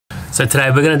So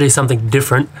today we're going to do something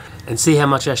different and see how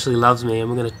much Ashley loves me, and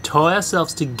we're going to tie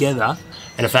ourselves together,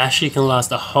 and if Ashley can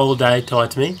last a whole day tied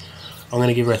to me, I'm going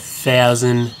to give her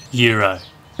 €1,000.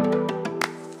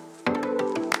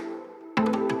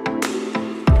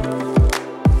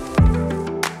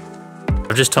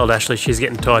 I've just told Ashley she's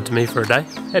getting tied to me for a day.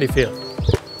 How do you feel?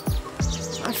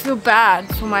 I feel bad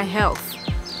for my health.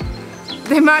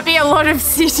 There might be a lot of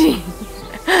sitting.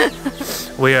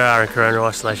 We are in corona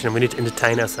isolation and we need to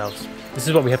entertain ourselves. This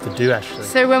is what we have to do, Ashley.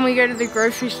 So when we go to the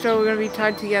grocery store, we're going to be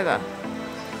tied together?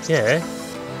 Yeah,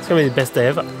 it's going to be the best day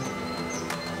ever.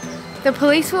 The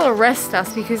police will arrest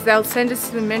us because they'll send us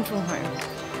to the mental home.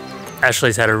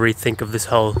 Ashley's had a rethink of this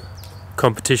whole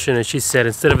competition, and she said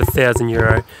instead of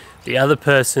 €1,000, the other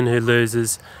person who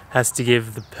loses has to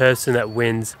give the person that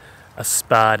wins a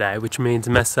spa day, which means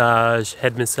massage,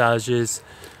 head massages,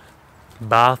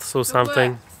 baths or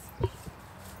something.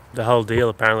 The whole deal,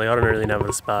 apparently. I don't really know what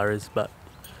a spa is, but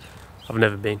I've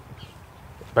never been.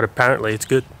 But apparently it's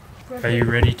good. Are you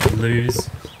ready to lose,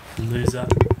 loser?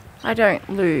 I don't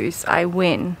lose, I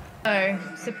win. So,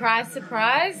 surprise,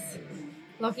 surprise.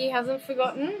 Lockie hasn't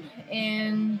forgotten,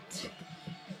 and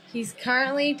he's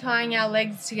currently tying our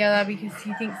legs together because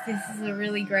he thinks this is a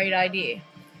really great idea.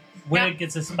 Winner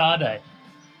gets a spa day.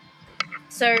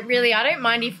 So really, I don't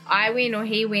mind if I win or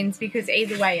he wins because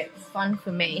either way it's fun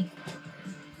for me.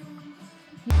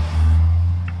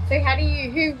 So how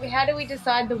do we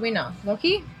decide the winner,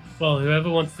 Lockie? Well, whoever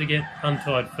wants to get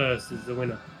untied first is the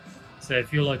winner. So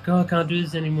if you're like, oh, I can't do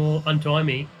this anymore, untie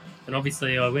me, then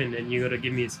obviously I win, and you got to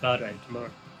give me a spa day tomorrow.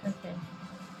 Okay.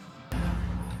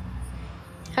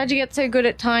 How'd you get so good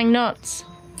at tying knots?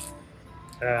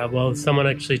 Well, someone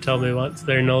actually told me once,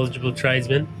 they're a knowledgeable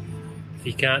tradesman. If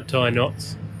you can't tie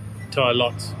knots, tie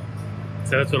lots.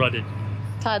 So that's what I did.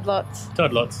 Tied lots.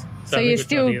 Tied lots. So you're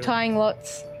still tying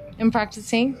lots and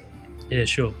practicing? Yeah,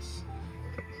 sure.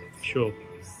 Sure.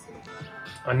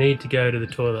 I need to go to the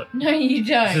toilet. No, you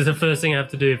don't. This is the first thing I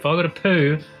have to do. If I got to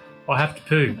poo, I have to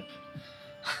poo.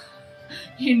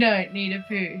 You don't need a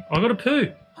poo. I got to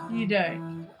poo. You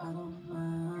don't.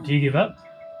 Do you give up?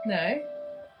 No.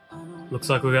 Looks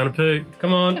like we're going to poo.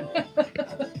 Come on.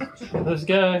 Let's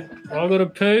go. I got to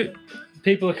poo.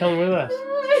 People are coming with us.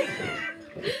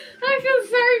 I feel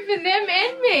sorry for them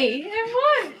and me. And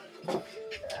what?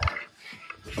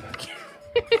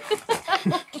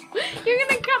 You're going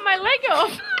to cut my leg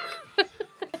off.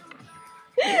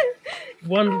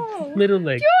 One middle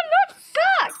leg. Your knot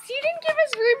sucks. You didn't give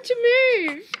us room to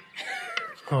move.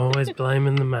 Always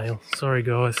blaming the male. Sorry,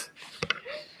 guys.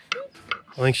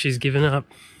 I think she's given up.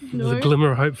 No. There's a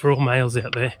glimmer of hope for all males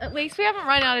out there. At least we haven't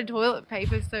run out of toilet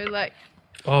paper, so like...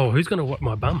 Oh, who's going to wipe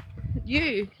my bum?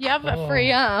 You have a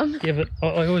free arm. Yeah, but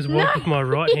I always wipe with my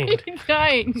right hand. You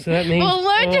don't. So that means... Well,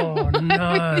 learn to wipe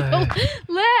no. with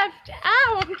your left.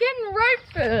 Ow, I'm getting rope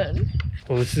burn.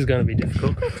 Well, this is going to be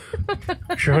difficult.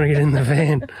 Trying to get in the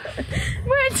van.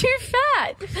 We're too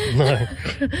fat. No.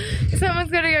 Someone's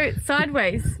got to go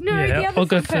sideways. No, Yeah, the other I'll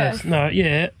go foot first. No,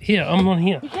 yeah. Here, I'm on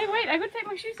here. Okay, wait, I got to take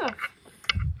my shoes off.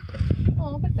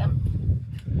 Oh, look at them.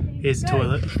 Here's the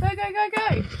toilet. Go, go, go,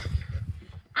 go.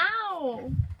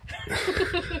 Ow.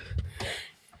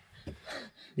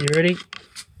 You ready?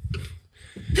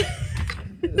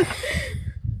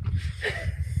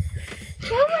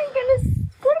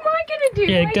 What am I gonna do?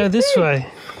 Yeah, go this way.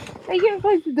 Are you gonna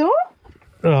close the door?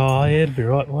 Oh, yeah, it'd be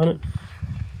right, won't it?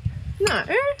 No.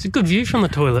 It's a good view from the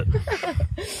toilet.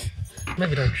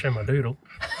 Maybe don't show my doodle.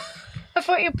 I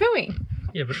thought you were pooing.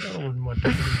 Yeah, but I don't want my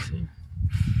doodle to be seen.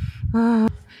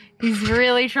 He's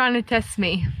really trying to test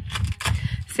me.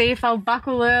 See if I'll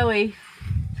buckle early.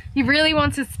 He really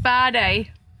wants a spa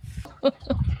day.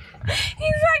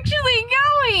 He's actually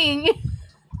going.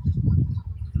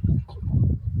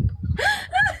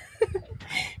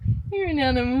 You're an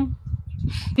animal.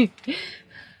 Do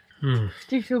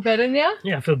you feel better now?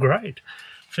 Yeah, I feel great.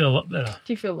 I feel a lot better.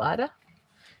 Do you feel lighter?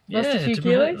 Yeah, Lost a few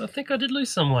kilos? I think I did lose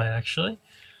some weight, actually.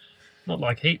 Not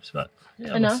like heaps, but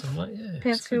yeah, I Enough? lost some weight. Yeah,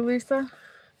 Pants feel looser?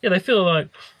 yeah, they feel like...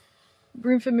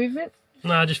 Room for movement?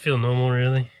 No, I just feel normal,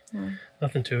 really. Mm.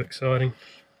 Nothing too exciting.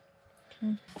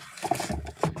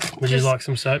 Would you like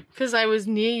some soap? Because I was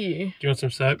near you. Do you want some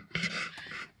soap?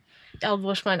 I'll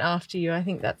wash mine after you. I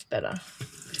think that's better.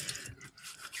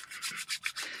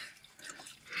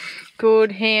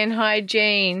 Good hand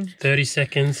hygiene. 30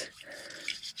 seconds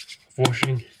of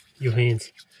washing your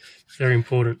hands. It's very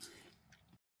important.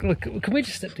 Look, can we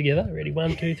just step together? Ready?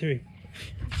 1, 2, 3.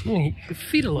 Oh, your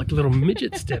feet are like little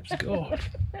midget steps. God.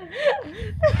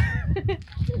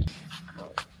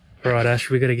 Right, Ash,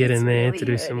 we got to get in there to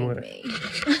do some work.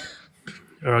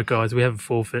 All right, guys, we have a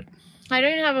forfeit. I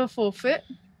don't have a forfeit.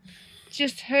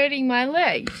 Just hurting my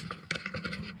leg.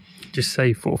 Just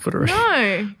say forfeit already.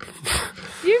 No.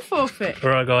 You forfeit.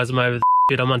 Alright guys, I'm over the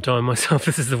shit. I'm untying myself.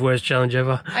 This is the worst challenge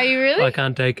ever. Are you really? I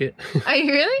can't take it. Are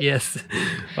you really? Yes.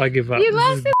 I give up. You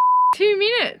lasted 2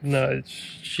 minutes. No, it's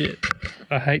shit.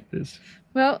 I hate this.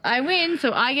 Well, I win,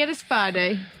 so I get a spa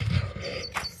day.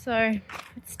 So,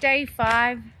 it's day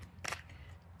 5.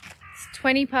 It's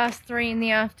 20 past 3 in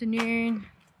the afternoon.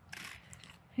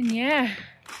 And yeah,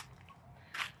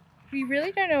 we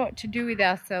really don't know what to do with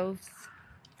ourselves.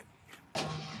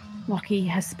 Lockie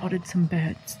has spotted some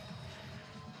birds.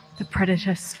 The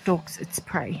predator stalks its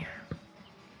prey.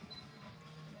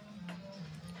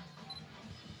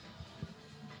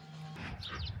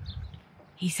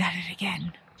 He's at it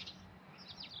again.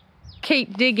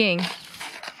 Keep digging.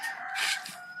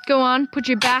 Go on, put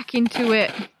your back into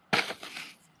it.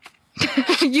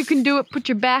 You can do it, put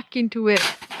your back into it.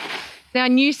 Now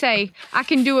you say, I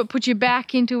can do it, put your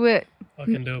back into it. I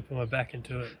can do it, put my back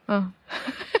into it. Oh.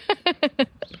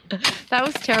 That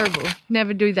was terrible.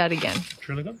 Never do that again.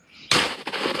 Truly good.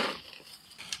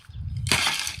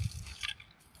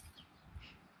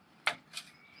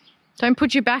 Don't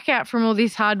put your back out from all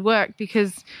this hard work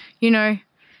because, you know,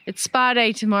 it's spa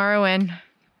day tomorrow and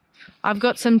I've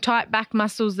got some tight back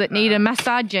muscles that need a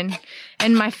massaging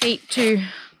and my feet too.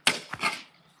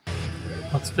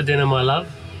 What's for dinner, my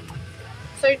love?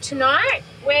 So tonight,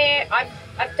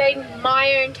 I've done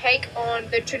my own take on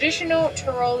the traditional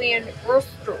Tyrolean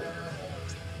röstel.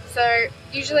 So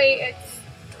usually it's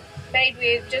made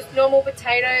with just normal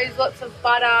potatoes, lots of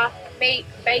butter, meat,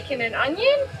 bacon and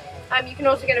onion. You can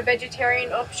also get a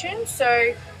vegetarian option.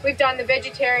 So we've done the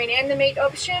vegetarian and the meat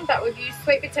option, but we've used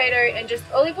sweet potato and just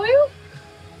olive oil.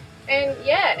 And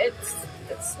yeah,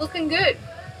 it's looking good.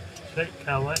 Sweet,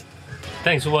 can't wait.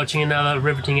 Thanks for watching another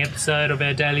riveting episode of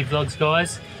our daily vlogs,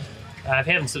 guys. If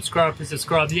you haven't subscribed, please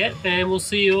subscribe yet, and we'll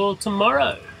see you all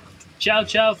tomorrow. Ciao,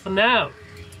 ciao for now.